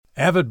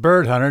Avid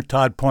bird hunter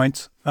Todd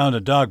Points found a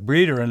dog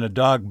breeder and a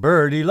dog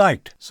bird he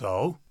liked.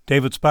 So,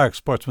 David Sparks,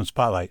 Sportsman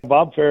Spotlight.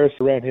 Bob Ferris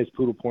ran his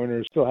poodle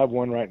pointers. Still have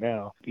one right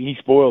now. He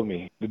spoiled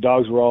me. The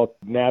dogs were all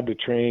nabbed and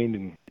trained,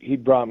 and he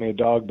brought me a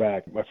dog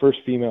back. My first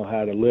female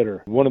had a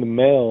litter. One of the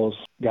males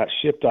got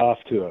shipped off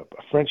to a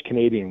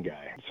French-Canadian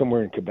guy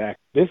somewhere in Quebec.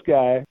 This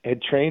guy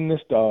had trained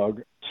this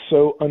dog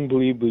so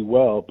unbelievably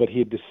well, but he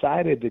had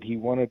decided that he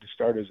wanted to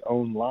start his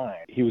own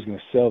line. He was going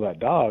to sell that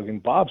dog,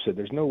 and Bob said,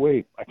 there's no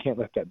way I can't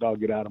let that dog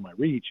get out of my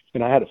reach.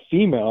 And I had a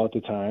female at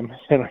the time,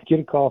 and I get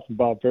a call from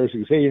Bob Ferris. He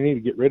goes, hey, you need to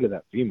get rid of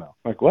that female.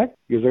 I'm like, what?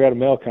 He goes, I got a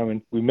male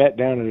coming. We met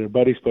down at a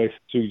buddy's place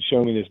so he could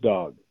show me this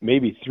dog.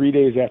 Maybe 3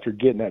 days after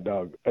getting that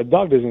dog, a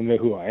dog doesn't know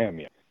who I am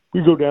yet.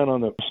 We go down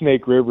on the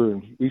Snake River,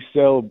 and we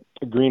sell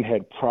a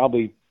greenhead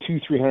probably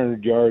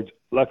 200-300 yards,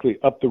 luckily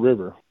up the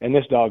river, and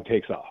this dog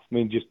takes off. I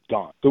mean, just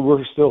gone. So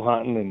we're still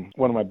hunting, and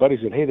one of my buddies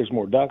said, hey, there's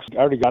more ducks. I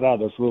already got out of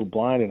this little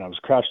blind, and I was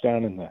crouched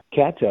down in the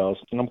cattails,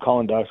 and I'm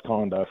calling ducks.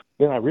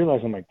 Then I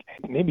realized, I'm like,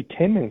 maybe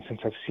 10 minutes since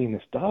I've seen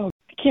this dog.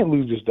 I can't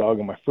lose this dog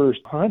on my first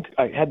hunt.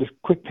 I had this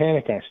quick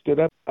panic, and I stood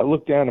up. I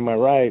looked down to my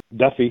right.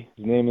 Duffy,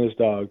 the name of this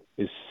dog,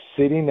 is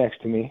sitting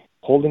next to me,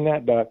 holding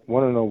that duck.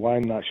 Want to know why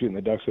I'm not shooting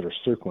the ducks that are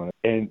circling it,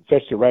 and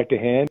fetched it right to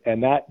hand.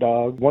 And that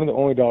dog, one of the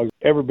only dogs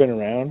ever been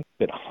around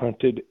that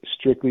hunted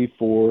strictly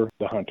for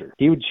the hunter.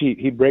 He would cheat.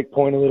 He'd break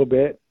point a little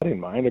bit. I didn't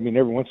mind. I mean,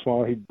 every once in a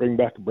while he'd bring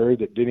back a bird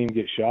that didn't even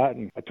get shot,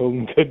 and I told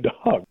him, good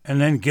dog.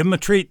 And then give him a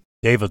treat.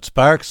 David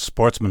Sparks,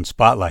 Sportsman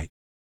Spotlight.